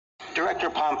Director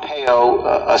Pompeo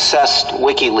assessed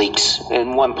Wikileaks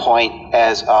in one point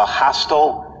as a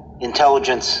hostile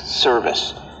intelligence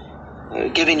service.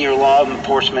 Given your law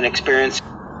enforcement experience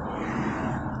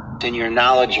and your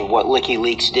knowledge of what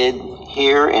Wikileaks did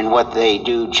here and what they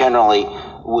do generally,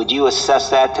 would you assess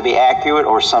that to be accurate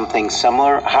or something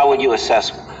similar? How would you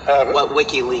assess what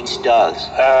Wikileaks does?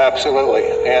 Absolutely,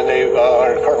 and they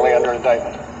are currently under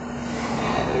indictment.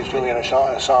 There's Julian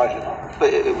Assange.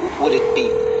 But would it be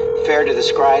fair to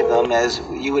describe them as,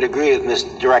 you would agree with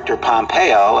Mr. Director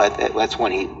Pompeo, that's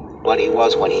what he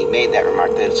was when he made that remark,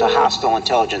 that it's a hostile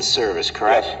intelligence service,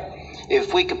 correct? Yes.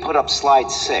 If we could put up slide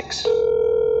 6.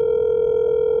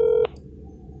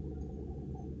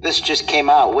 This just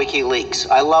came out, WikiLeaks.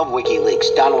 I love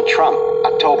WikiLeaks. Donald Trump,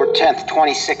 October 10th,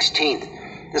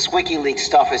 2016. This WikiLeaks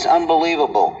stuff is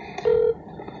unbelievable.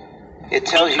 It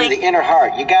tells you the inner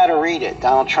heart. You got to read it.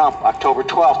 Donald Trump, October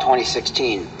 12th,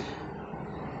 2016.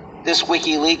 This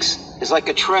WikiLeaks is like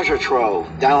a treasure trove.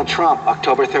 Donald Trump,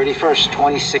 October 31st,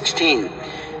 2016.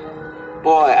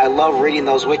 Boy, I love reading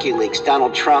those WikiLeaks.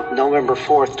 Donald Trump, November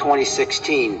 4th,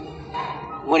 2016.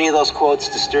 Will any of those quotes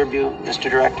disturb you,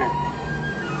 Mr. Director?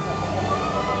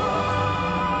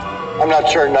 I'm not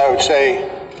certain I would say.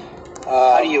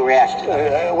 How do you react?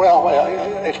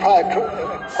 It's probably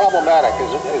problematic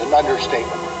is an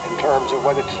understatement in terms of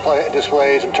what it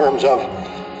displays, in terms of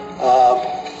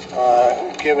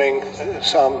giving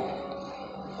some,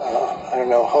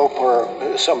 hope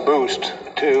or some boost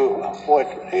to what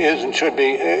is and should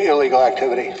be illegal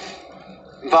activity.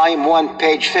 Volume 1,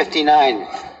 page 59.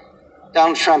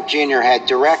 Donald Trump Jr. had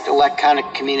direct electronic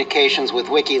communications with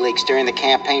WikiLeaks during the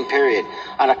campaign period.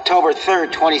 On October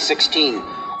 3rd, 2016,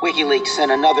 WikiLeaks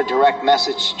sent another direct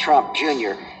message to Trump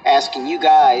Jr. asking you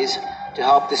guys to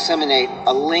help disseminate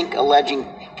a link alleging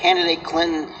candidate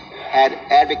Clinton had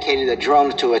advocated a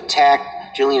drone to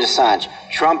attack Julian Assange.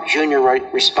 Trump Jr.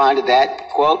 responded that,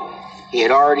 quote, he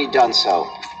had already done so.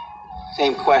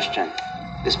 Same question.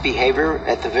 This behavior,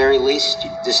 at the very least,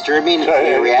 disturbing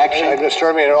your reaction?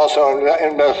 Disturbing and also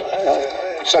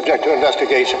subject to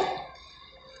investigation.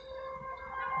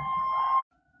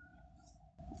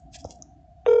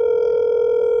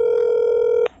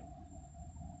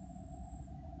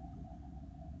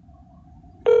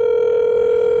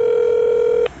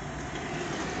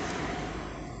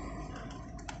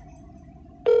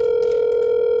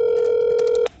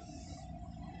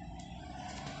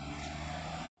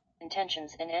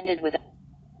 Intentions and ended with.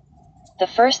 The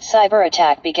first cyber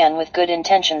attack began with good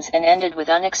intentions and ended with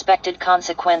unexpected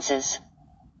consequences.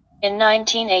 In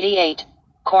 1988,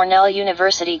 Cornell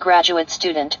University graduate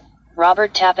student,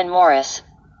 Robert Tappan Morris,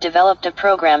 developed a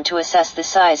program to assess the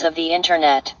size of the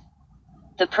Internet.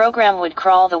 The program would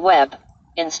crawl the web,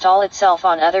 install itself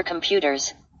on other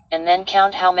computers, and then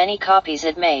count how many copies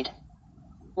it made.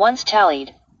 Once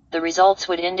tallied, the results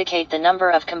would indicate the number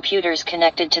of computers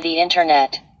connected to the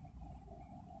Internet.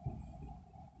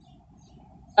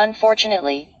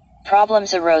 Unfortunately,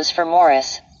 problems arose for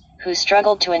Morris, who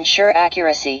struggled to ensure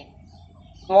accuracy.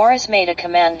 Morris made a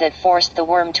command that forced the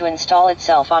worm to install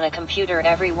itself on a computer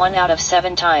every 1 out of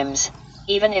 7 times,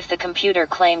 even if the computer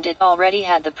claimed it already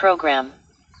had the program.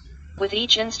 With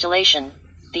each installation,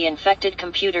 the infected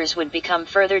computers would become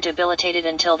further debilitated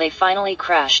until they finally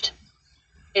crashed.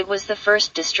 It was the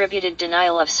first distributed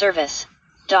denial of service,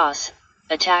 DOS,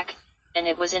 attack, and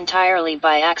it was entirely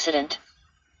by accident.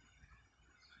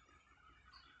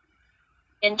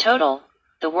 In total,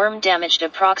 the worm damaged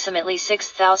approximately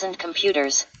 6,000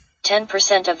 computers,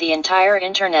 10% of the entire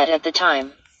Internet at the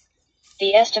time.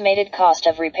 The estimated cost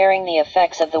of repairing the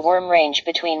effects of the worm range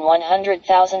between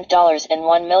 $100,000 and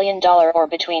 $1 million, or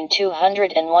between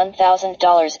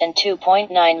 $201,000 and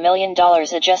 $2.9 million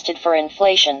adjusted for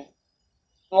inflation.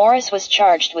 Morris was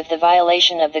charged with the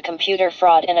violation of the Computer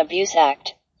Fraud and Abuse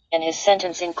Act, and his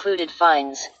sentence included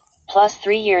fines, plus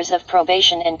 3 years of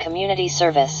probation and community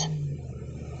service.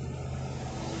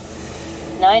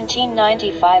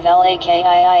 1995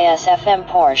 LAKIIS FM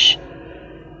Porsche.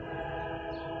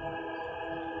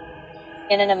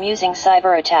 In an amusing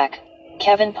cyber attack,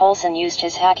 Kevin Poulsen used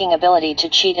his hacking ability to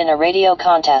cheat in a radio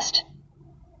contest.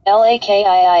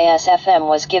 LAKIIS FM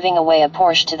was giving away a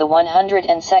Porsche to the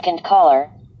 102nd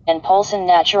caller, and Poulsen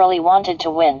naturally wanted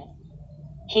to win.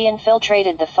 He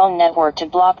infiltrated the phone network to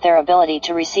block their ability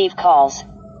to receive calls,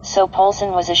 so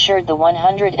Poulsen was assured the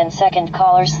 102nd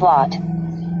caller slot.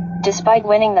 Despite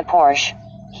winning the Porsche,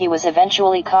 he was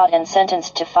eventually caught and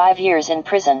sentenced to 5 years in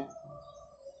prison.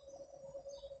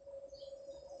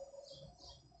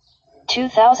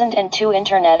 2002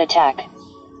 Internet attack.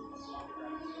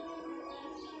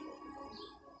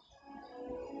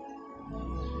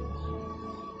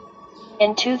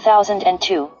 In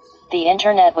 2002, the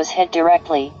Internet was hit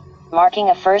directly, marking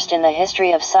a first in the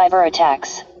history of cyber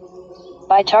attacks.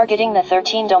 By targeting the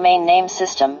 13 domain name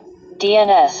system,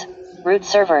 DNS, root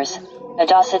servers, a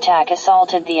DOS attack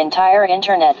assaulted the entire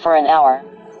Internet for an hour.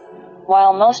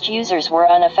 While most users were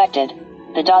unaffected,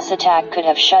 the DOS attack could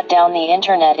have shut down the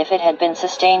Internet if it had been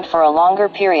sustained for a longer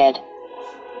period.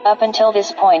 Up until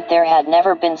this point, there had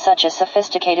never been such a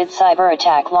sophisticated cyber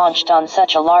attack launched on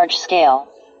such a large scale.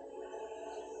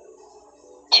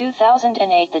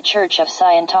 2008 The Church of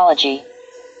Scientology.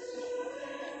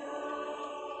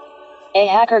 A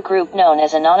hacker group known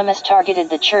as Anonymous targeted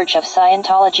the Church of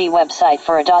Scientology website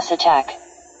for a DOS attack.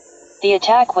 The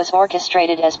attack was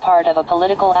orchestrated as part of a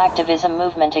political activism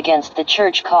movement against the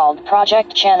church called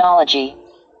Project Chanology.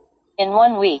 In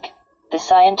 1 week, the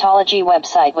Scientology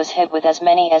website was hit with as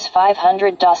many as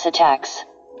 500 DOS attacks.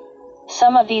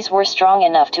 Some of these were strong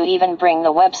enough to even bring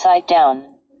the website down.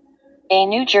 A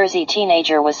New Jersey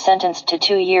teenager was sentenced to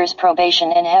 2 years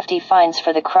probation and hefty fines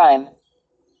for the crime.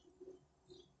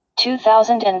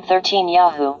 2013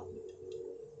 Yahoo.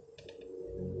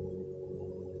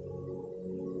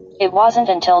 It wasn't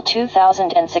until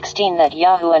 2016 that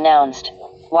Yahoo announced,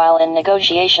 while in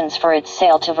negotiations for its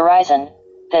sale to Verizon,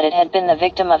 that it had been the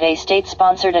victim of a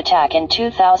state-sponsored attack in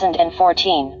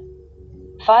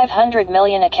 2014. 500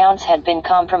 million accounts had been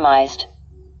compromised.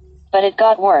 But it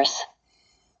got worse.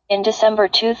 In December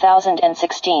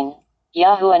 2016,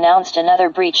 Yahoo announced another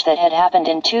breach that had happened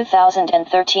in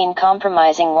 2013,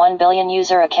 compromising 1 billion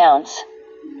user accounts.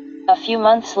 A few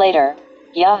months later,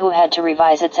 Yahoo had to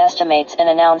revise its estimates and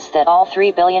announce that all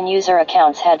 3 billion user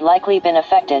accounts had likely been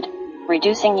affected,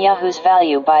 reducing Yahoo's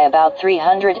value by about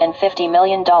 $350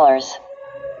 million.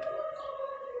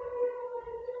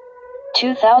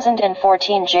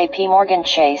 2014 JP Morgan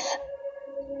Chase.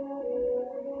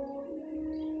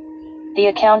 The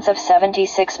accounts of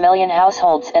 76 million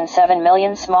households and 7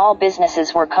 million small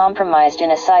businesses were compromised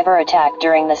in a cyber attack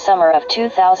during the summer of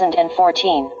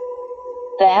 2014.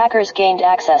 The hackers gained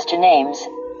access to names,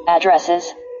 addresses,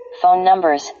 phone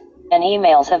numbers, and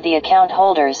emails of the account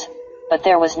holders, but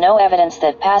there was no evidence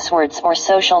that passwords or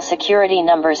social security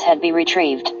numbers had been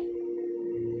retrieved.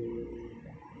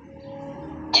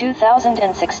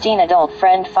 2016 Adult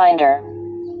Friend Finder.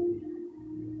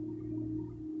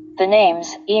 The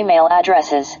names, email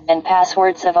addresses, and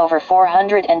passwords of over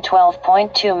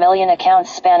 412.2 million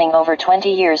accounts spanning over 20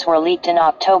 years were leaked in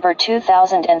October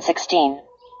 2016.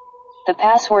 The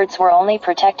passwords were only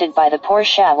protected by the poor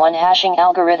SHA-1 hashing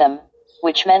algorithm,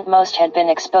 which meant most had been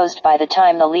exposed by the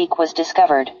time the leak was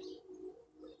discovered.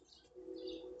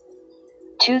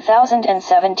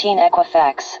 2017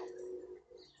 Equifax.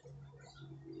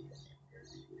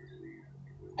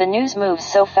 The news moves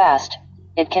so fast,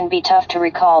 it can be tough to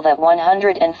recall that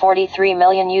 143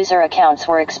 million user accounts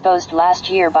were exposed last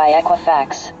year by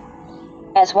Equifax.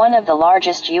 As one of the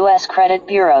largest U.S. credit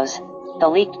bureaus, the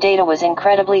leaked data was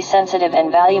incredibly sensitive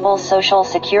and valuable: social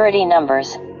security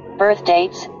numbers, birth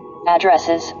dates,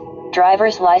 addresses,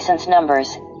 driver's license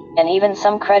numbers, and even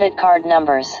some credit card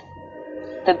numbers.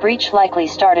 The breach likely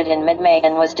started in mid-May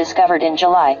and was discovered in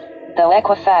July, though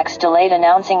Equifax delayed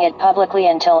announcing it publicly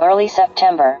until early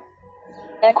September.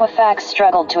 Equifax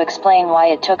struggled to explain why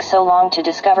it took so long to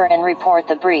discover and report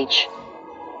the breach.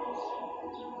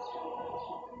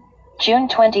 June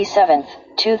 27,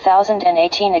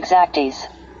 2018 Exacties.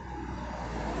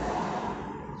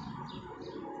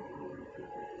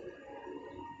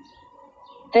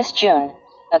 This June,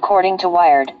 according to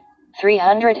Wired,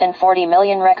 340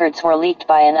 million records were leaked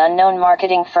by an unknown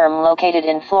marketing firm located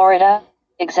in Florida,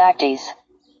 Exacties.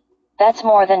 That's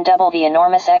more than double the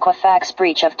enormous Equifax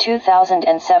breach of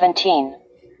 2017.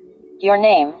 Your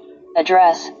name,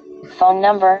 address, phone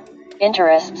number,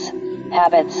 interests,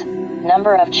 habits,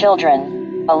 number of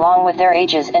children, along with their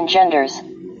ages and genders,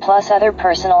 plus other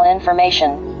personal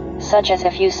information, such as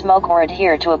if you smoke or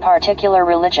adhere to a particular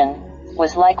religion,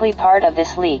 was likely part of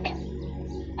this leak.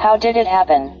 How did it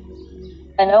happen?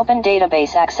 An open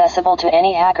database accessible to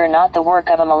any hacker, not the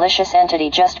work of a malicious entity,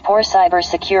 just poor cyber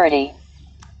security.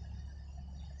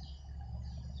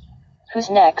 Who's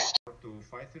next? To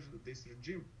fight this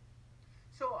regime.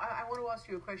 So I want to ask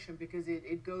you a question, because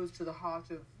it goes to the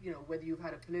heart of, whether you've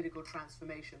had a political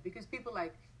transformation. Because people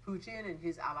like Putin and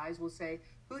his allies will say,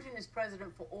 Putin is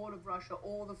president for all of Russia,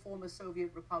 all the former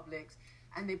Soviet republics,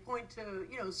 and they point to,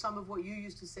 some of what you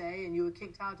used to say, and you were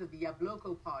kicked out of the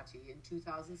Yabloko party in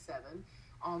 2007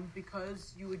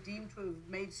 because you were deemed to have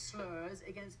made slurs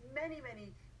against many,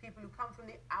 many people who come from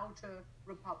the outer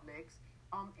republics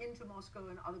into Moscow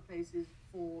and other places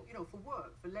for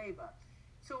work, for labor.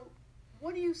 So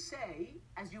what do you say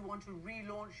as you want to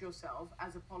relaunch yourself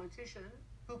as a politician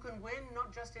who can win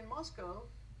not just in Moscow,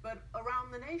 but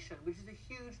around the nation, which is a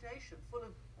huge nation full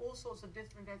of all sorts of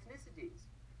different ethnicities?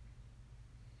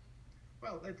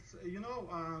 Well, it's,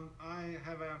 I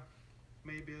have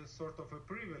maybe a sort of a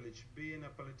privilege being a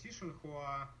politician who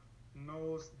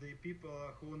knows the people,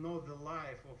 who know the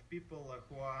life of people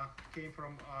who came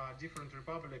from different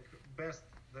republic best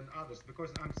than others,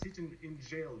 because I'm sitting in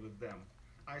jail with them.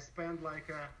 I spend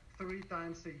like 3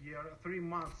 times a year, 3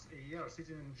 months a year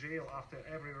sitting in jail after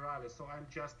every rally. So I'm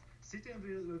just sitting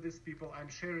with these people, I'm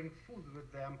sharing food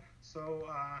with them. So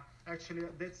actually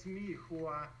that's me who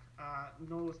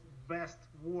knows best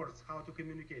words how to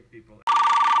communicate people.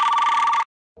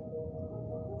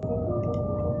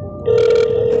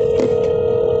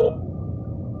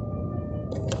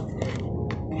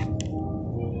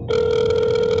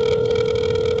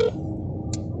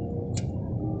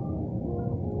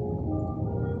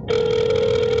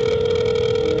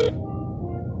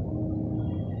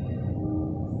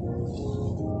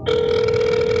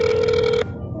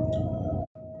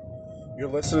 You're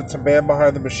listening to Man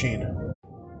Behind the Machine.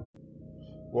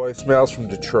 Voicemails from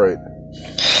Detroit.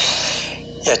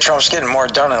 Yeah, Trump's getting more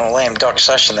done in a lame duck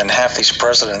session than half these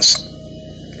presidents.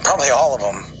 Probably all of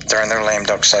them during their lame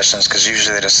duck sessions, because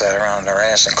usually they just sat around their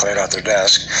ass and cleared out their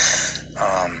desk.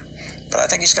 But I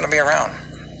think he's going to be around.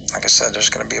 Like I said, there's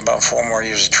going to be about 4 more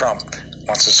years of Trump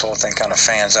once this whole thing kind of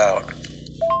fans out.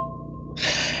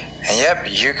 And yep,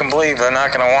 you can believe they're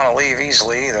not going to want to leave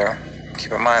easily either.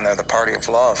 Keep in mind, they're the party of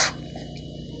love.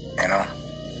 You know,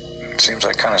 it seems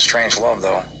like kind of strange love,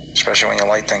 though, especially when you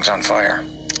light things on fire.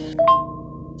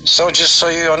 So just so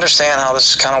you understand how this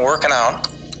is kind of working out,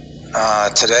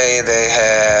 today they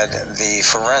had the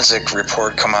forensic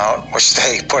report come out, which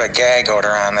they put a gag order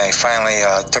on. They finally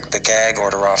took the gag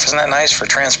order off. Isn't that nice for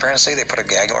transparency? They put a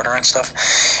gag order on stuff.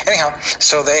 Anyhow,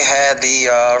 so they had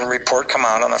the report come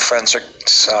out on the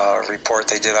forensics report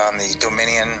they did on the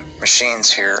Dominion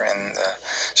machines here in the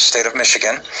state of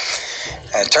Michigan.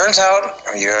 And it turns out,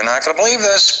 you're not going to believe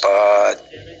this, but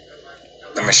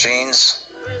the machines,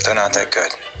 they're not that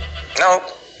good. Nope,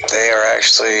 they are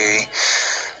actually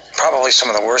probably some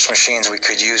of the worst machines we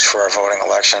could use for our voting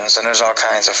elections. And there's all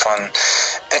kinds of fun,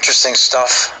 interesting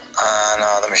stuff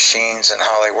on the machines and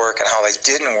how they work and how they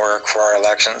didn't work for our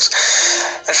elections.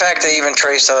 In fact, they even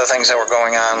traced other things that were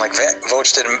going on, like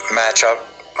votes didn't match up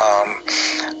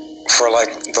for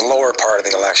like the lower part of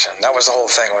the election. That was the whole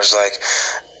thing, was like,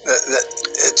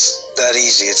 it's that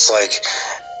easy. It's like,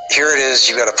 here it is,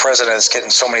 you got a president that's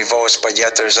getting so many votes, but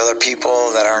yet there's other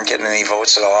people that aren't getting any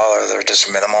votes at all, or they're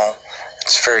just minimal.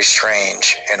 It's very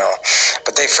strange, you know.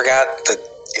 But they forgot that,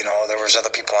 you know, there was other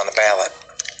people on the ballot.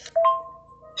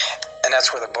 And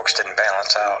that's where the books didn't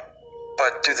balance out.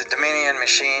 But through the Dominion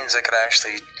machines, they could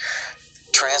actually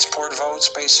transport votes,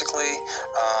 basically,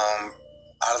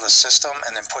 out of the system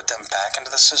and then put them back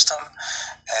into the system.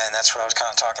 And that's what I was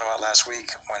kind of talking about last week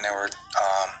when they were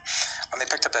when they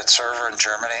picked up that server in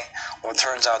Germany. Well, it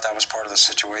turns out that was part of the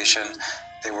situation.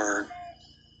 They were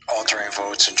altering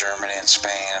votes in Germany and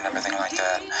Spain and everything like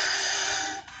that.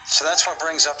 So that's what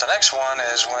brings up the next one,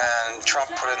 is when Trump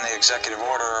put in the executive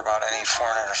order about any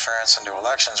foreign interference into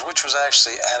elections, which was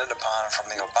actually added upon from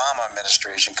the Obama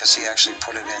administration, because he actually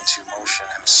put it into motion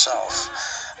himself.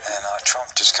 And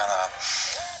Trump just kind of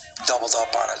doubled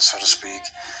up on it, so to speak.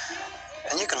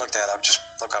 And you can look that up. Just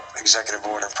look up executive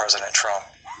order President Trump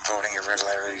voting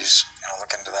irregularities. You know,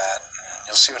 look into that, and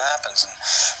you'll see what happens. And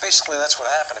basically, that's what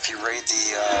happened. If you read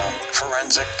the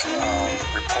forensic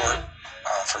report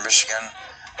for Michigan,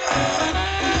 I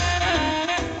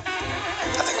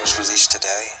think it was released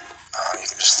today. You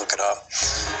can just look it up,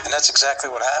 and that's exactly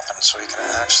what happened. So you can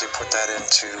actually put that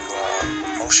into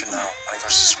motion now when it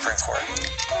goes to the Supreme Court.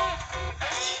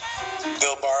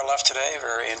 Bill Barr left today.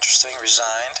 Very interesting.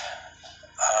 Resigned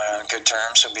on good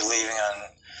terms. He'll be leaving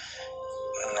on,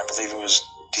 I believe it was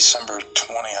December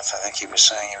 20th. I think he was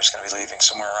saying he was going to be leaving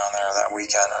somewhere around there that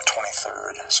weekend, or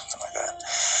 23rd, something like that.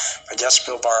 But yes,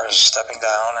 Bill Barr is stepping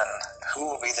down, and who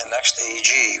will be the next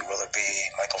AG? Will it be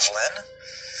Michael Flynn?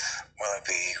 Will it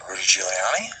be Rudy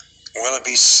Giuliani? Will it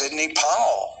be Sidney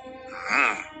Powell?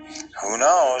 Who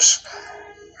knows?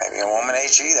 Maybe a woman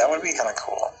AG? That would be kind of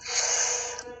cool.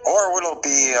 Or will it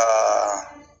be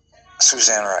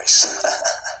Suzanne Rice?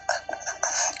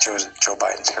 Joe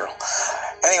Biden's girl.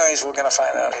 Anyways, we're going to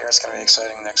find out here. It's going to be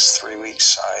exciting next 3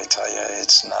 weeks. I tell you,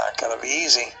 it's not going to be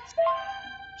easy.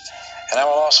 And I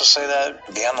will also say that,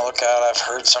 be on the lookout. I've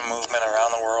heard some movement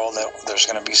around the world that there's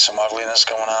going to be some ugliness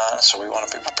going on, so we want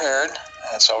to be prepared.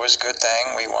 And it's always a good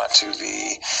thing. We want to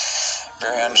be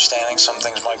very understanding. Some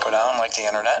things might go down, like the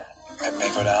internet. It may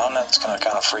go down. That's going to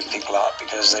kind of freak people out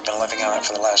because they've been living on it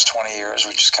for the last 20 years,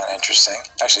 which is kind of interesting.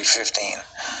 Actually, 15.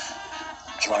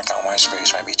 If you want to count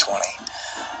MySpace, maybe 20.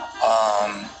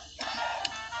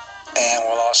 And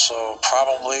we'll also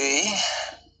probably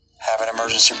have an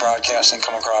emergency broadcasting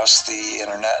come across the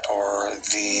internet or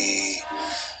the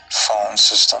phone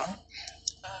system.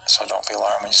 So don't be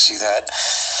alarmed when you see that.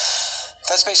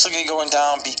 That's basically going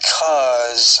down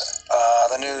because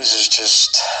the news is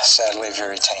just sadly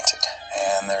very tainted.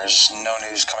 And there's no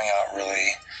news coming out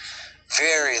really.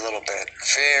 Very little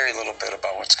bit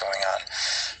about what's going on.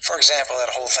 For example, that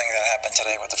whole thing that happened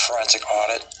today with the forensic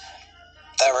audit,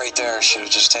 that right there should have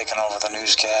just taken over the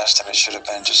newscast, and it should have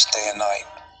been just day and night,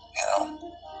 you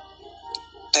know.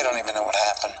 They don't even know what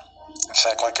happened. In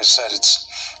fact, like I said,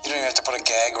 you don't even have to put a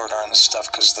gag order on this stuff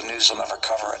because the news will never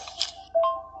cover it.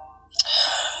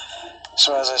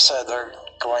 So as I said, they're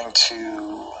going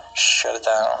to shut it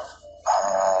down.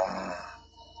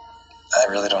 I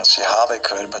really don't see how they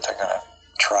could, but they're going to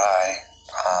try.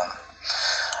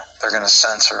 They're going to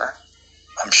censor.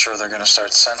 I'm sure they're going to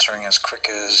start censoring as quick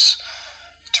as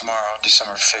tomorrow,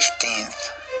 December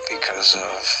 15th, because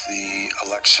of the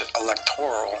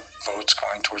electoral votes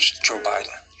going towards Joe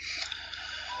Biden.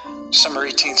 December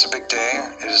 18th is a big day.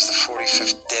 It is the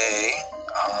 45th day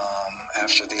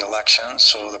after the election,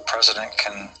 so the president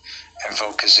can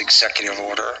invoke his executive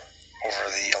order over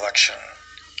the election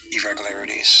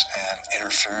irregularities and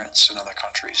interference in other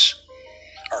countries,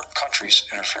 or countries'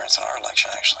 interference in our election,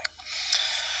 actually.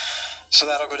 So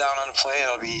that'll go down on play.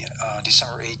 It'll be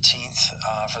December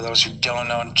 18th. For those who don't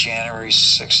know, January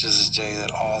 6th is the day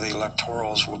that all the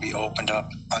electorals will be opened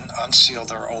up,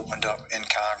 unsealed or opened up in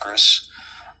Congress.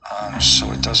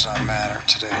 So it does not matter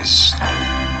today's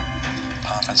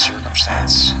pomp and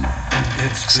circumstance.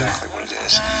 It's exactly what it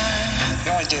is.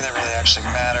 The only day that really actually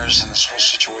matters in this whole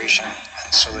situation,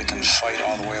 and so they can fight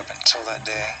all the way up until that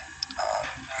day,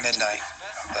 midnight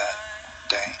of that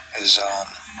day, is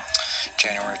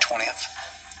January 20th.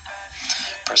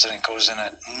 President goes in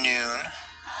at noon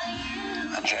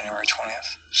on January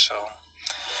 20th. So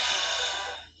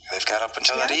they've got up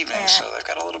until that evening, so they've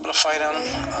got a little bit of fight on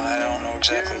them. I don't know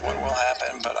exactly what will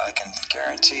happen, but I can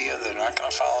guarantee you they're not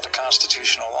going to follow the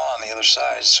constitutional law on the other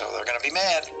side, so they're going to be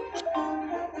mad.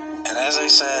 And as I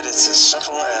said, it's as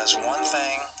simple as one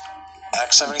thing.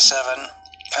 Act 77,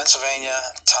 Pennsylvania,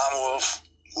 Tom Wolf,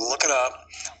 look it up.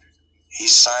 He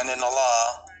signed into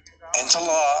law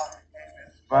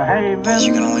that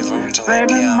you can only vote until 8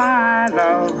 p.m.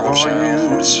 Optional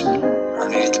votes are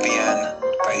needed to be in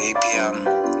by 8 p.m.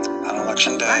 on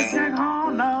election day. If they're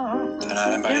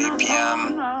not in by 8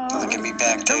 p.m., nothing can be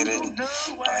backdated.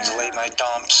 Nothing's late night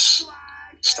dumps,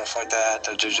 stuff like that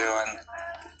they're doing.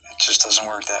 It just doesn't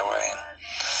work that way.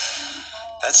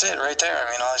 That's it right there.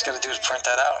 I mean, all he's got to do is print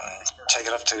that out and take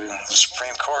it up to the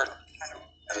Supreme Court,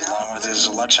 along with his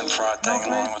election fraud thing,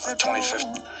 along with the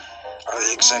 25th, or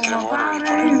the executive order he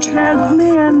put into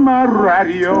Me and my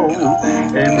radio.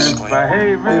 Basically.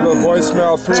 Leave a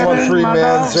voicemail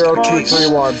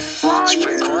 313-MAN-0231.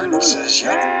 Supreme Court says,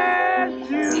 yep,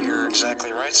 you're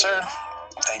exactly right, sir.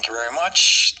 Thank you very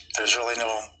much. There's really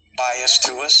no bias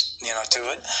to it.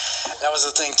 That was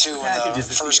the thing too in the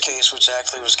first case, which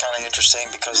actually was kind of interesting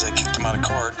because they kicked him out of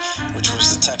court, which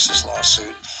was the Texas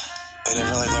lawsuit. They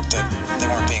didn't really look at, they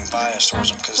weren't being biased towards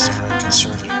them because they're a very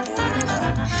conservative board right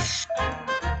now.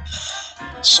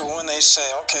 So when they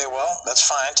say, okay, well, that's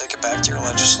fine, take it back to your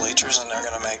legislatures and they're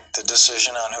going to make the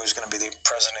decision on who's going to be the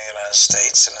president of the United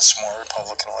States, and it's more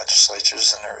Republican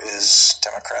legislatures than there is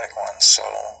Democratic ones, so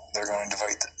they're going to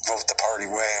vote the party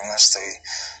way unless they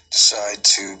decide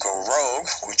to go rogue,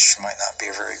 which might not be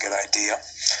a very good idea.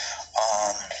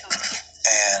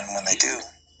 And when they do,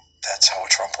 that's how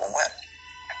Trump will win.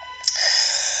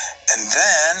 And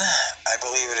then, I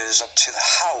believe it is up to the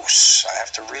House. I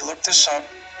have to relook this up.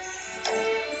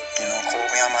 Don't,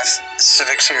 quote me on my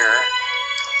civics here.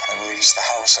 I believe it's the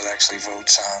House that actually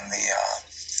votes on the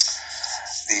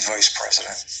vice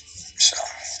president. So,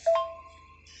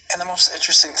 and the most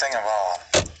interesting thing of all,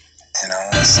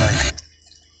 it's like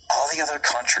all the other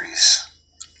countries,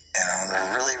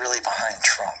 they're really, really behind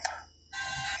Trump.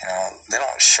 They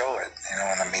don't show it, in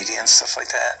the media and stuff like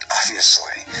that,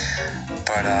 obviously.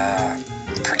 But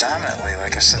predominantly,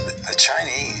 like I said, the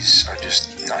Chinese are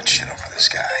just nutshit over this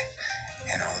guy.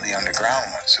 The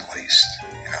underground ones, at least.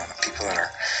 The people that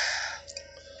are,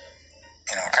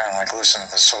 kind of like listening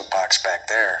to the soapbox back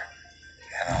there.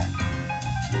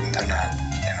 They're not,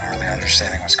 really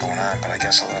understanding what's going on. But I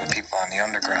guess a lot of people on the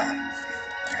underground,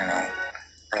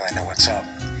 really know what's up.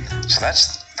 So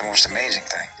that's the most amazing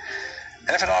thing.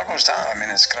 And if it all goes down, I mean,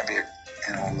 it's going to be,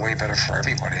 way better for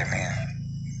everybody. I mean,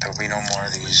 there'll be no more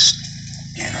of these,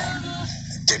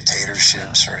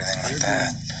 dictatorships or anything like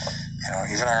that.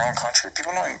 Even our own country,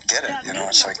 people don't even get it.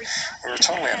 It's like we were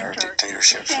totally under a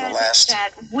dictatorship for the last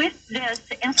that with this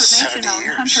 70 information on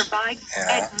years. Hunter Biden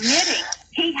admitting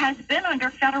he has been under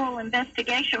federal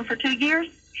investigation for 2 years,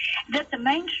 that the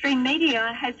mainstream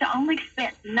media has only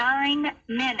spent 9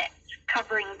 minutes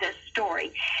covering this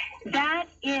story. That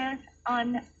is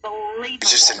unbelievable. We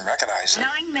just didn't recognize it.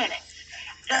 9 minutes.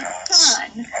 The son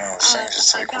one of those things.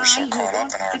 It's like we're so caught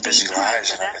up in our busy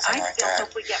lives and everything like that.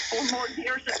 Hope we get 4 more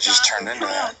years It just turned into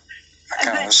that. I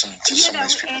kind of listen to some of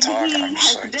these people talk, and I'm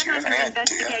just like, do you have any idea?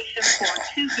 It's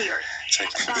like,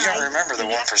 you don't remember the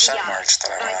 1% march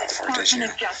that I went out for, did you?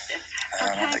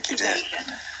 I don't think you did.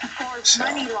 So,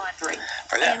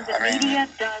 but yeah, I mean, it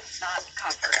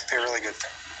could be a really good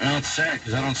thing. Well, it's sad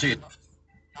because I don't see it.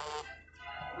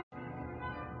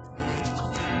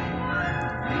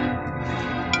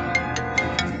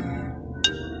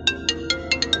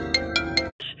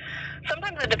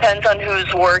 Sometimes it depends on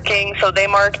who's working, so they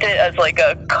marked it as like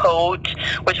a coat,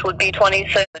 which would be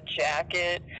 26, a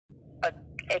jacket, I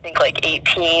think like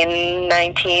 18,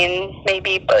 19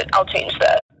 maybe, but I'll change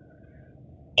that.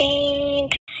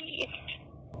 And see.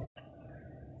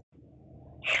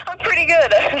 I'm pretty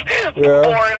good.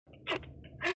 Yeah.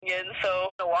 And so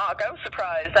a walk, I was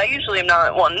surprised. I usually am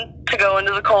not one to go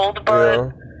into the cold, but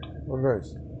Yeah. Oh,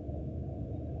 nice.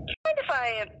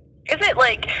 is it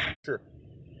like... Sure.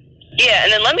 Yeah,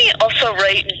 and then let me also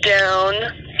write down,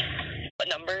 what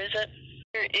number is it?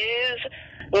 There is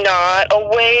not a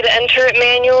way to enter it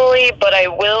manually, but I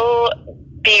will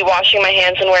be washing my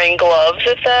hands and wearing gloves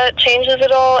if that changes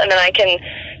at all, and then I can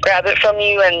grab it from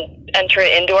you and enter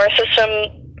it into our system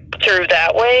through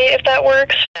that way if that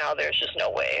works. Now there's just no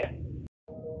way.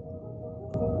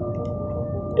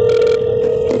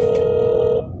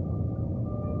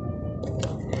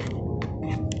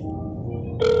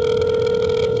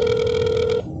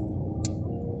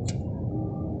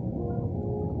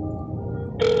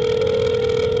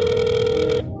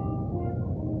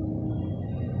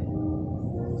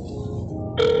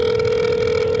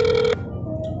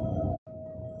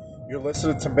 You're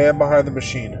listening to Man Behind the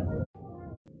Machine.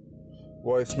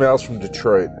 Voicemails from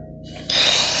Detroit.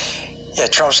 Yeah,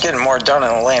 Trump's getting more done in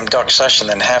a lame duck session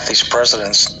than half these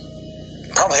presidents.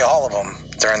 Probably all of them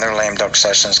during their lame duck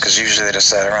sessions, because usually they just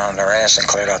sat around their ass and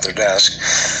cleared out their desk.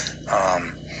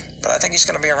 But I think he's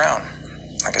going to be around.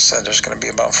 Like I said, there's going to be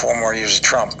about 4 more years of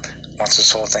Trump once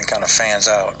this whole thing kind of fans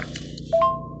out.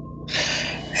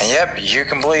 And yep, you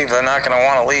can believe they're not going to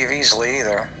want to leave easily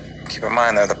either. Keep in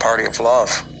mind, they're the party of love.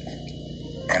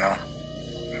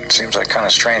 It seems like kind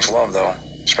of strange love, though,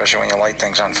 especially when you light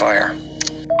things on fire.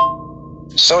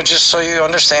 So just so you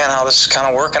understand how this is kind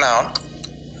of working out,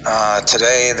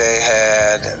 today they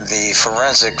had the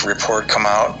forensic report come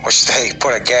out, which they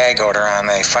put a gag order on.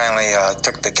 They finally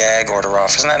took the gag order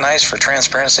off. Isn't that nice for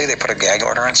transparency? They put a gag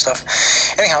order and stuff.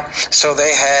 Anyhow, so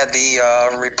they had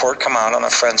the report come out on the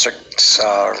forensics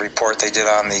report they did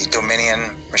on the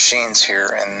Dominion machines here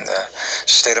in the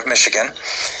state of Michigan.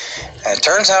 And it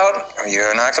turns out,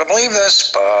 you're not going to believe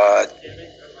this, but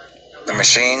the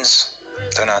machines,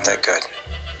 they're not that good.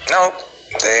 Nope,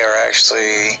 they are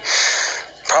actually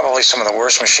probably some of the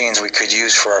worst machines we could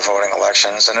use for our voting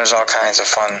elections. And there's all kinds of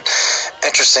fun,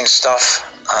 interesting stuff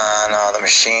on the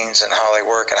machines and how they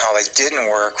work and how they didn't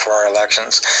work for our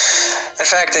elections. In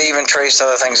fact, they even traced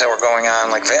other things that were going on,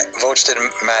 like votes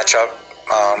didn't match up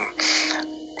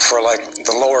for like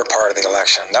the lower part of the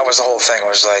election. That was the whole thing. It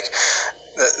was like,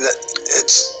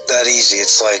 it's that easy.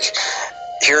 It's like,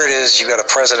 here it is, you got a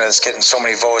president that's getting so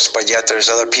many votes, but yet there's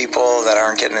other people that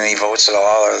aren't getting any votes at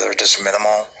all, or they're just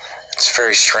minimal. It's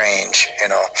very strange,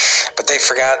 But they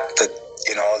forgot that,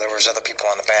 there was other people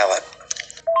on the ballot.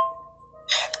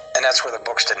 And that's where the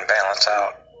books didn't balance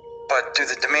out. But through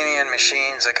the Dominion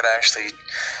machines, they could actually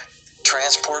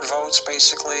transport votes,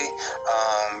 basically,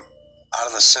 out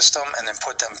of the system and then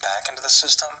put them back into the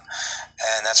system.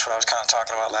 And that's what I was kind of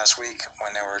talking about last week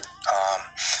when they were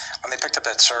when they picked up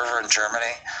that server in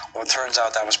Germany. Well, it turns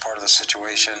out that was part of the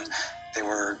situation. They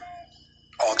were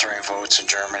altering votes in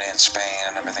Germany and Spain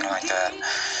and everything like that.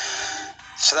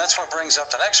 So that's what brings up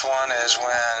the next one, is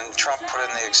when Trump put in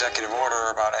the executive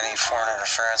order about any foreign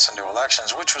interference into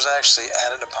elections, which was actually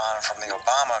added upon from the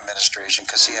Obama administration,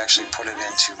 because he actually put it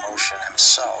into motion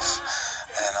himself.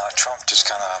 And Trump just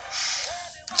kind of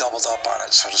doubled up on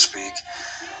it, so to speak.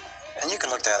 And you can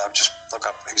look that up. Just look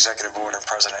up executive order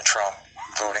President Trump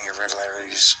voting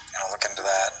irregularities. Look into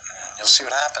that, and you'll see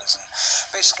what happens. And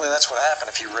basically, that's what happened.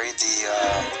 If you read the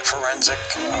forensic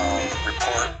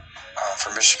report for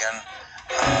Michigan,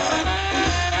 I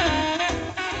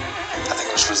think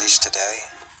it was released today.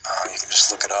 You can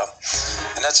just look it up.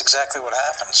 And that's exactly what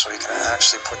happened. So you can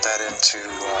actually put that into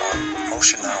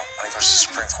motion now when it goes to the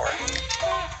Supreme Court.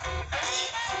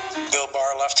 Bill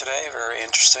Barr left today. Very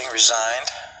interesting.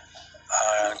 Resigned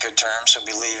on good terms. He'll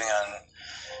be leaving on,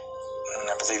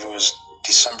 I believe it was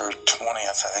December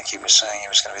 20th. I think he was saying he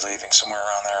was going to be leaving somewhere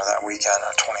around there that weekend,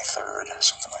 or 23rd,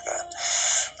 something like that.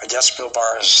 But yes, Bill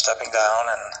Barr is stepping down,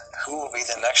 and who will be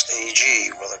the next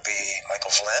AG? Will it be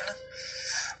Michael Flynn?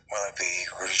 Will it be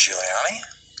Rudy Giuliani?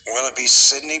 Will it be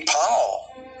Sidney Powell?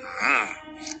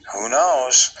 Who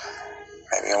knows?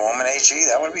 Maybe a woman AG?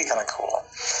 That would be kind of cool.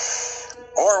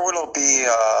 Or will it be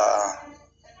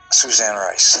Suzanne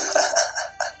Rice?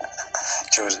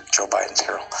 Joe Biden's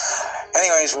girl.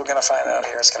 Anyways, we're going to find out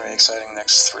here. It's going to be exciting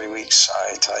next 3 weeks.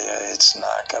 I tell you, it's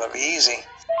not going to be easy.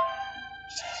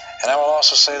 And I will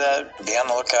also say that, be on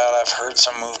the lookout. I've heard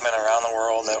some movement around the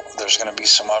world that there's going to be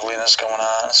some ugliness going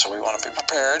on, so we want to be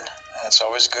prepared. And it's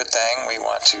always a good thing. We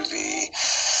want to be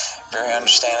very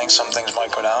understanding. Some things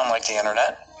might go down, like the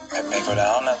internet. It may go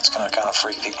down. That's going to kind of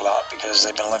freak people out because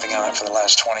they've been living on it for the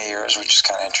last 20 years, which is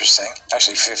kind of interesting.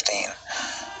 Actually, 15.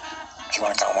 If you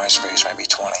want to count MySpace, maybe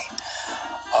 20.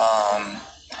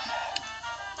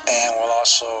 And we'll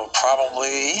also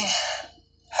probably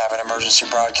have an emergency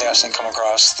broadcasting come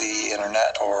across the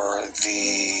internet or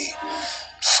the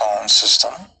phone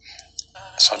system.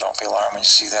 So don't be alarmed when you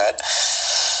see that.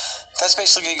 That's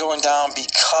basically going down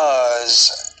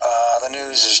because the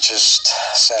news is just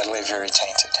sadly very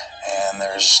tainted. And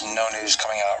there's no news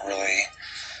coming out really.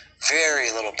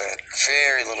 Very little bit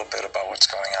about what's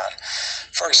going on.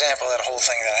 For example, that whole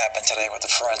thing that happened today with the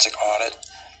forensic audit,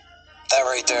 that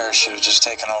right there should have just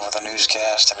taken over the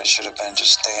newscast, and it should have been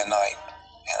just day and night,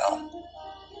 you know.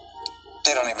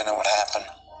 They don't even know what happened.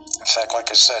 In fact,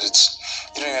 like I said,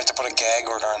 you don't even have to put a gag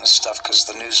order on this stuff because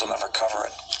the news will never cover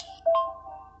it.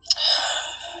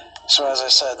 So as I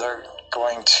said, they're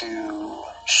going to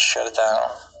shut it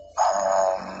down.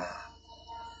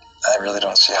 I really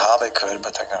don't see how they could,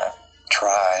 but they're going to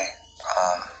try.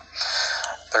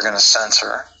 They're going to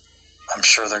censor. I'm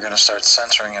sure they're going to start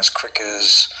censoring as quick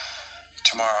as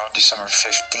tomorrow, December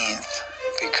 15th,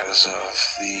 because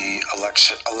of the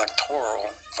electoral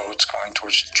votes going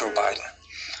towards Joe Biden.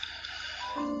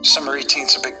 December 18th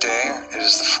is a big day. It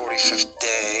is the 45th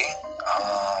day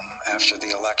after the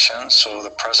election, so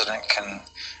the president can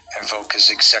invoke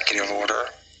his executive order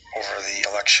over the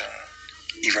election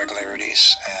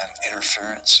irregularities and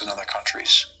interference in other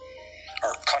countries,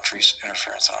 or countries'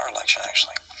 interference in our election,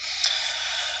 actually.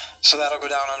 So that'll go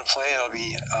down on play. It'll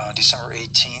be December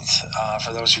 18th.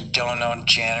 For those who don't know,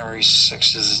 January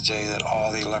 6th is the day that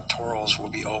all the electorals will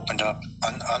be opened up,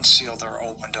 unsealed or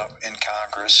opened up in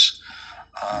Congress.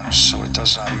 So it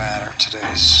does not matter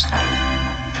today's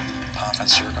pomp and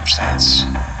circumstance.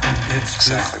 It's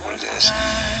exactly what it is.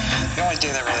 The only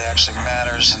day that really actually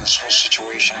matters in this whole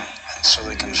situation, and so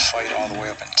they can fight all the way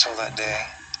up until that day,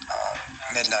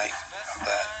 midnight of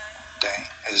that day,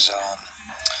 is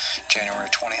January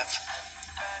 20th.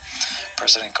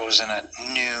 President goes in at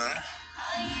noon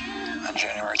on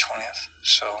January 20th.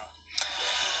 So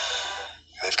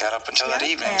they've got up until that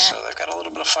evening, so they've got a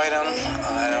little bit of fight on them.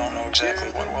 I don't know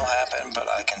exactly what will happen, but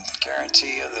I can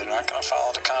guarantee you they're not going to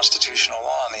follow the constitutional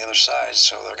law on the other side,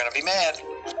 so they're going to be mad.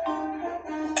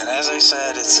 And as I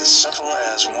said, it's as simple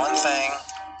as one thing.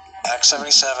 Act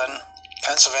 77,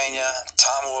 Pennsylvania,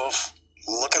 Tom Wolf,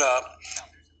 look it up.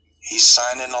 He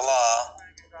signed into law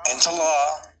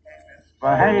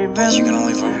that you can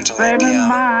only vote until 8 p.m.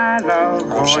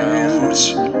 Optional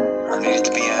votes are needed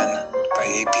to be in by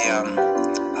 8 p.m.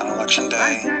 on election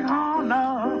day. They're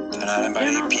not in by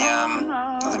 8 p.m.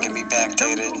 Nothing can be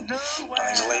backdated.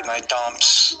 Nothing's late night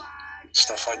dumps,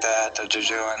 stuff like that they're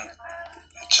doing.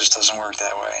 It just doesn't work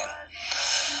that way.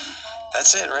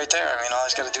 That's it right there. I mean, all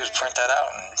he's got to do is print that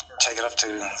out and take it up to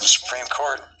the Supreme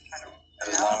Court,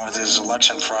 along with his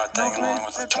election fraud thing, along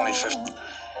with the 25th,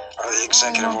 or the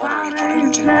executive order he put it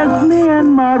into.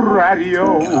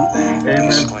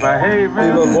 Basically.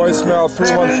 Leave a voicemail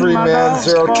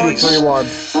 313-MAN-0231.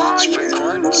 Supreme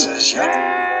Court says,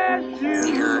 yep,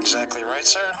 you're exactly right,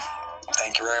 sir.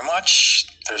 Thank you very much.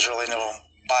 There's really no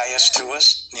bias to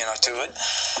us, to it.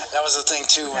 That was the thing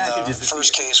too in the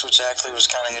first case, which actually was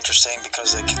kind of interesting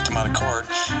because they kicked him out of court,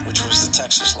 which was the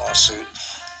Texas lawsuit.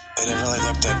 They didn't really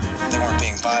look at, they weren't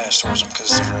being biased towards them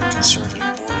because they're very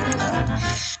conservative border now.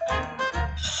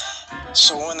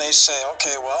 So when they say,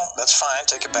 okay, well, that's fine,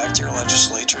 take it back to your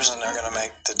legislatures, and they're going to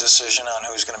make the decision on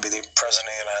who's going to be the president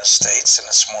of the United States, and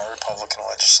it's more Republican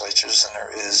legislatures than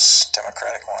there is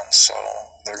Democratic ones, so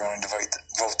they're going to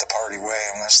vote the party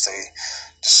way unless they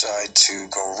decide to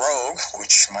go rogue,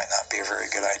 which might not be a very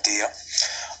good idea.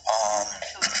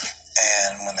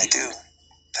 And when they do,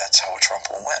 that's how Trump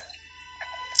will win.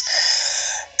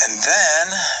 And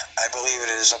then, I believe it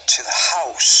is up to the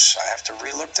House. I have to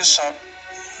relook this up.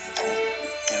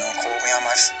 Don't, quote me on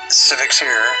my civics here.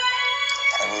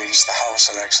 I believe it's the House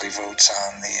that actually votes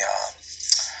on the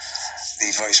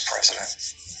vice president.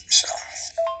 So,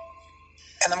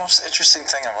 and the most interesting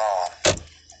thing of all,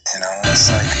 it's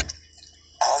like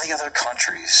all the other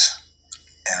countries,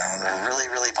 they're really,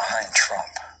 really behind Trump.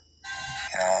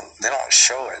 They don't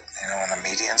show it, in the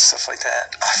media and stuff like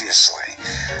that, obviously.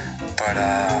 But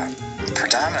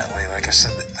predominantly, like I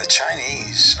said, the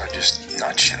Chinese are just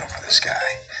nutshit over this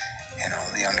guy.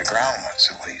 The underground ones,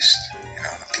 at least.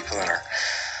 The people that are,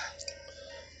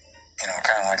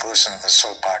 kind of like listening to the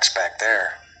soapbox back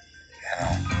there.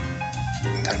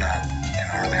 They're not,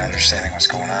 really understanding what's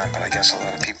going on. But I guess a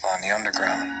lot of people on the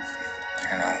underground,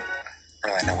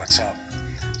 really know what's up.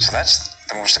 So that's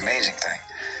the most amazing thing.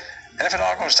 And if it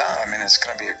all goes down, it's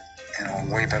going to be,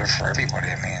 way better for everybody.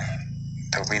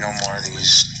 There'll be no more of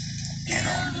these,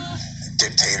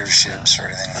 dictatorships or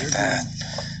anything like that.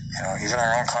 Even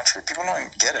our own country, people don't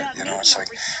even get it. It's like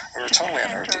we were totally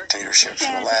under a dictatorship for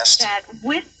the last that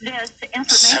with this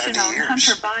information 70 on years,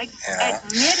 Hunter Biden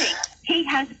admitting he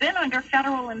has been under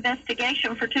federal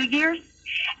investigation for 2 years,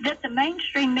 that the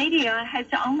mainstream media has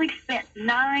only spent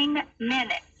 9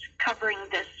 minutes covering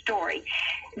this story.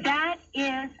 That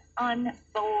is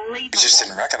unbelievable. We just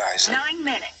didn't recognize it. 9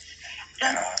 minutes.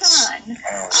 One of those things.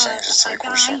 It's like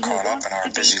we're so caught up in our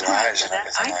busy lives and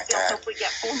everything like that.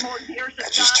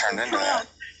 It just turned into that.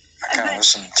 I kind of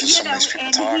listen to some of these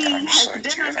people talk, and I'm just like, do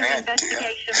you have any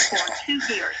idea? It's like, you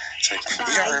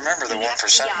don't remember the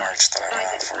 1% march that I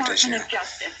went out for, did you? I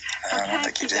don't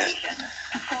think you did.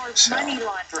 So, but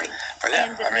yeah,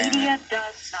 it could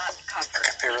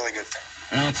be a really good thing.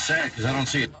 Well, it's sad because I don't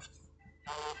see it.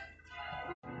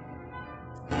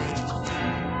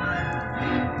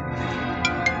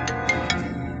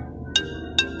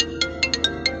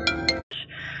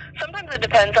 Sometimes it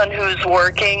depends on who's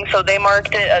working, so they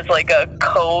marked it as like a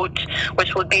coat,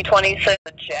 which would be 26,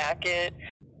 a jacket,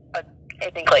 I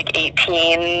think like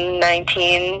 18,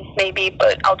 19 maybe,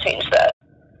 but I'll change that.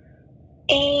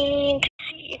 And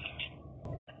see.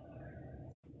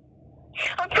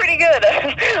 I'm pretty good.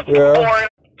 Yeah.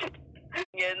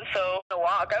 And so the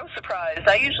walk, I was surprised.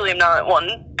 I usually am not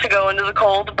one to go into the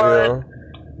cold, but Yeah.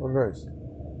 Oh, nice.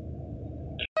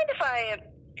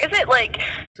 Is it like?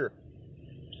 Sure.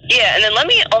 Yeah, and then let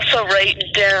me also write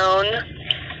down,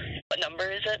 what number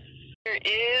is it? There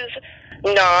is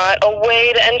not a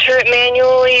way to enter it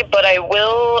manually, but I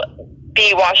will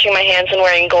be washing my hands and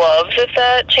wearing gloves if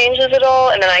that changes at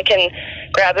all, and then I can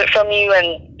grab it from you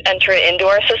and enter it into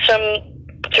our system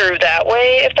through that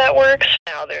way if that works.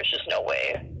 Now there's just no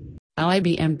way.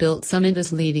 IBM Built Summit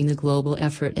is leading the global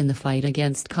effort in the fight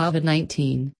against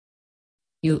COVID-19.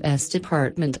 U.S.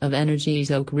 Department of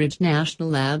Energy's Oak Ridge National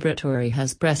Laboratory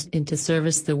has pressed into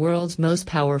service the world's most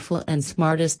powerful and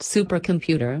smartest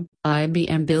supercomputer,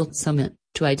 IBM Built Summit,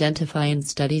 to identify and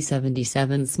study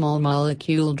 77 small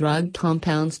molecule drug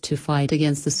compounds to fight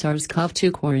against the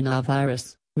SARS-CoV-2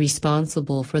 coronavirus,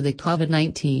 responsible for the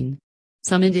COVID-19.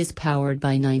 Summit is powered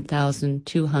by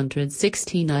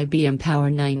 9,216 IBM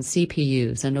Power 9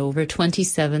 CPUs and over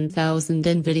 27,000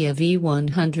 NVIDIA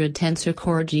V100 Tensor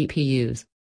Core GPUs.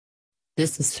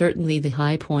 This is certainly the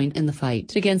high point in the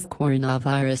fight against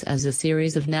coronavirus, as a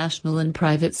series of national and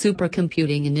private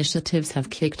supercomputing initiatives have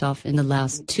kicked off in the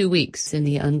last 2 weeks in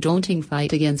the undaunting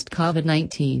fight against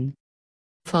COVID-19.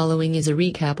 Following is a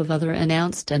recap of other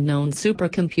announced and known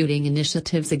supercomputing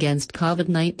initiatives against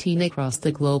COVID-19 across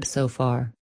the globe so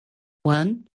far.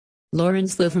 1.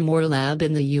 Lawrence Livermore Lab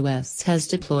in the U.S. has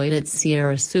deployed its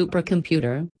Sierra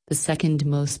supercomputer, the second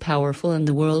most powerful in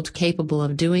the world, capable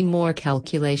of doing more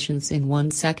calculations in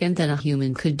 1 second than a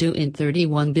human could do in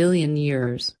 31 billion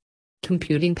years.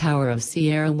 Computing power of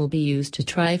Sierra will be used to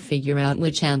try figure out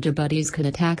which antibodies could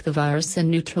attack the virus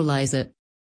and neutralize it.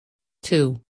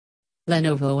 2.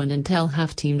 Lenovo and Intel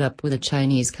have teamed up with a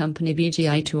Chinese company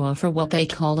BGI to offer what they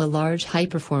call a large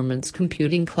high-performance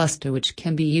computing cluster, which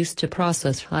can be used to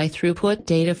process high-throughput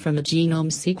data from a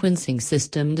genome sequencing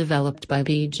system developed by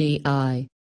BGI.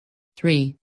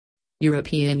 3.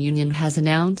 European Union has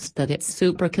announced that its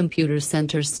supercomputer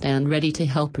centers stand ready to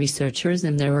help researchers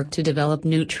in their work to develop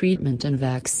new treatment and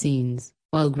vaccines,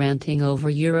 while granting over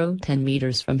Euro 10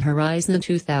 meters from Horizon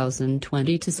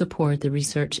 2020 to support the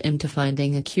research into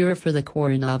finding a cure for the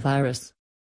coronavirus.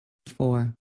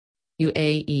 4.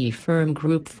 UAE firm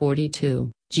Group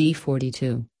 42,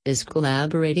 G42, is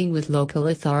collaborating with local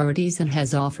authorities and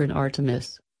has offered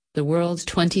Artemis, the world's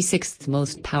 26th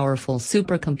most powerful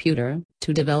supercomputer,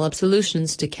 to develop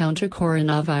solutions to counter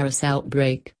coronavirus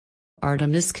outbreak.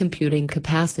 Artemis computing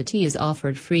capacity is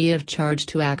offered free of charge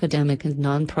to academic and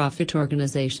non-profit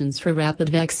organizations for rapid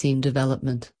vaccine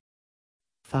development.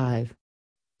 5.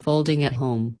 Folding at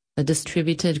Home, a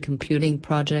distributed computing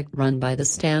project run by the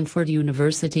Stanford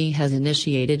University, has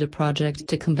initiated a project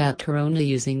to combat corona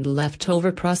using the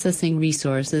leftover processing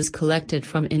resources collected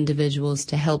from individuals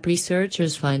to help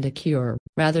researchers find a cure,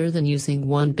 rather than using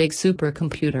one big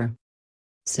supercomputer.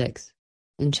 6.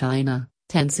 In China,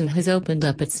 Tencent has opened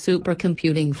up its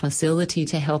supercomputing facility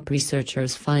to help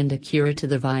researchers find a cure to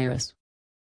the virus.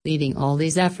 Leading all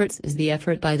these efforts is the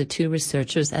effort by the two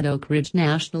researchers at Oak Ridge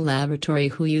National Laboratory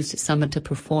who used Summit to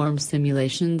perform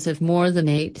simulations of more than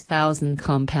 8,000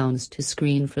 compounds to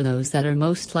screen for those that are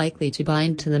most likely to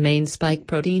bind to the main spike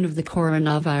protein of the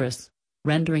coronavirus,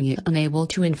 rendering it unable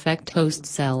to infect host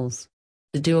cells.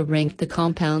 The duo ranked the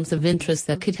compounds of interest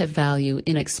that could have value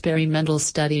in experimental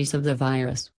studies of the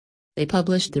virus. They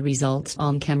published the results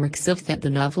on chemicals that the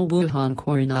novel Wuhan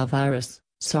coronavirus,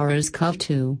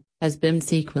 SARS-CoV-2, has been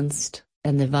sequenced,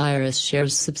 and the virus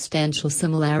shares substantial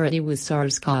similarity with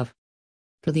SARS-CoV.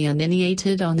 For the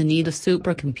uninitiated on the need of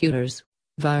supercomputers,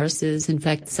 viruses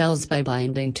infect cells by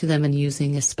binding to them and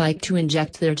using a spike to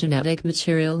inject their genetic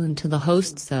material into the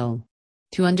host cell.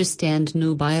 To understand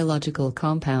new biological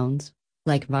compounds,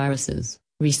 like viruses,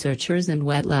 researchers in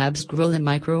wet labs grow the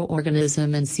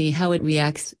microorganism and see how it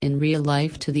reacts in real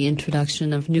life to the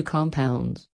introduction of new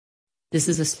compounds. This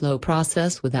is a slow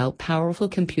process without powerful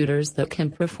computers that can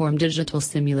perform digital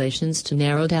simulations to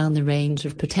narrow down the range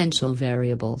of potential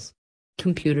variables.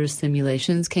 Computer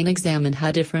simulations can examine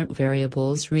how different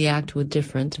variables react with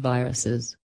different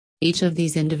viruses. Each of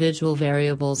these individual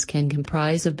variables can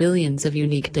comprise of billions of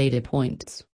unique data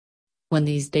points. When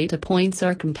these data points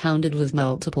are compounded with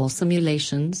multiple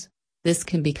simulations, this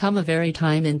can become a very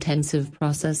time-intensive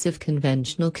process if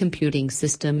conventional computing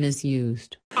system is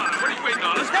used.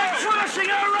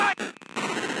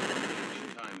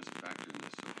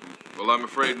 Well, I'm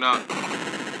afraid not.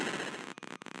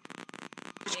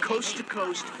 Coast to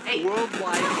coast,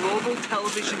 worldwide, global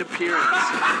television appearance.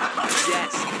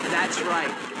 Yes, that's right.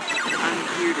 I'm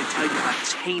here to tell you about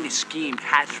this heinous scheme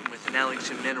hatched with an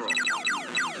Ellingson mineral.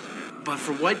 But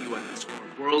for what, you ask?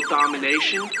 World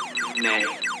domination? Nay.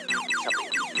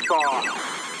 Something far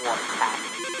more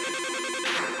impactful.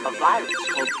 A virus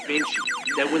called Da Vinci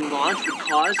that when launched would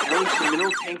cause Ellingson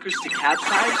mineral tankers to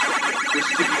capsize was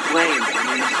to be blamed on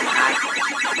innocent actors.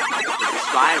 But this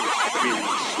virus is really a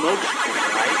smokescreen,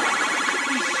 right?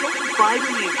 It's so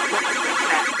vitally important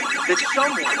that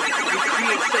someone would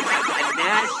create such a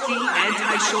nasty,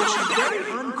 antisocial, very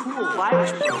uncool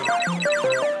virus program.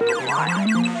 Why?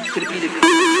 Could it be the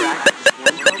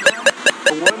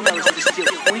a worm that was to steal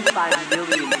 $25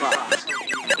 million?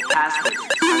 The password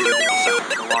belongs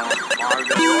to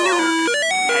Margo,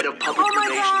 head of public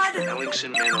relations for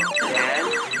Ellingson Mineral, and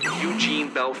Eugene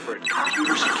Belford,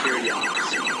 computer security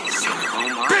officer. Oh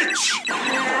my! Bitch!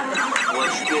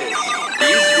 What's this?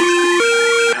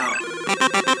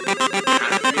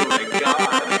 Oh my God!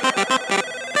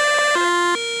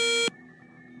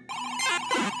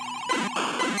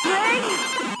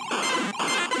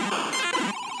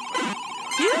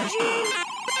 Eugene!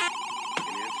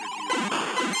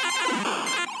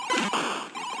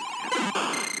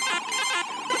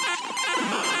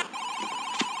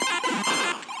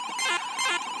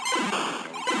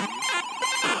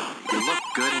 You look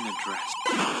good in a dress.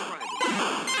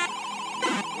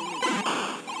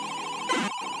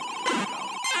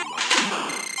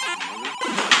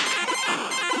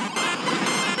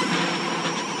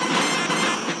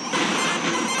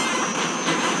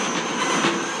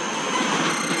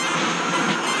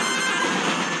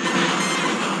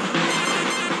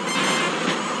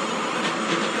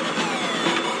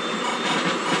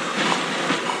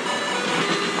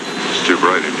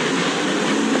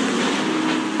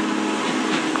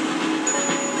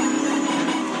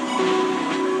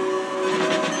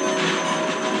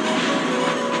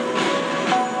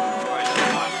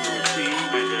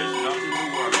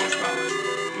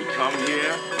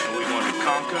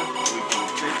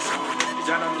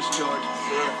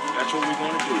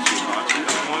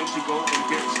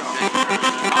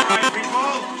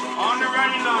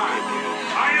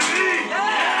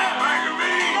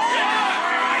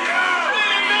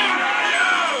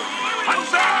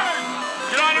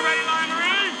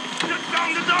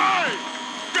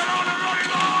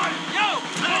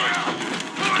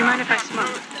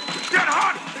 Get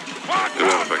hot! It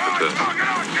won't affect the test.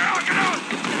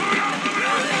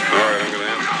 Alright, I'm going to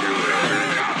ask you a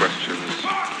series of questions.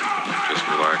 Just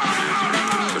relax and answer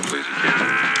as simply as you can.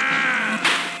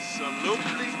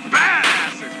 Absolutely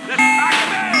badasses! Let's pack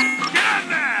them in! Get in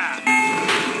there!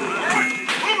 Alright,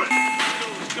 move it!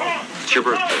 It's your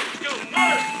birthday.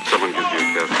 Someone gives you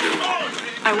a casket.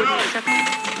 I wouldn't accept it.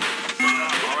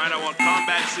 Alright, I want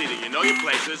combat seating. You know your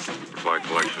places. Flag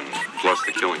collection, plus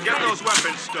the killing. Get those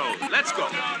weapons stowed. Let's go.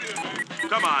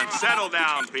 Come on, settle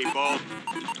down, people.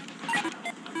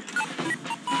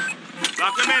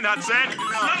 Lock them in, Hudson.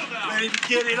 Ready to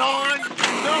get it on?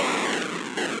 No.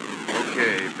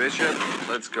 Okay, Bishop,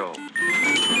 let's go.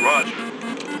 Roger.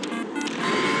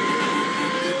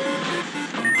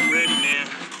 Ready, man.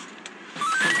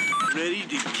 Ready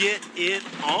to get it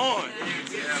on.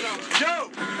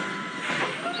 Joe!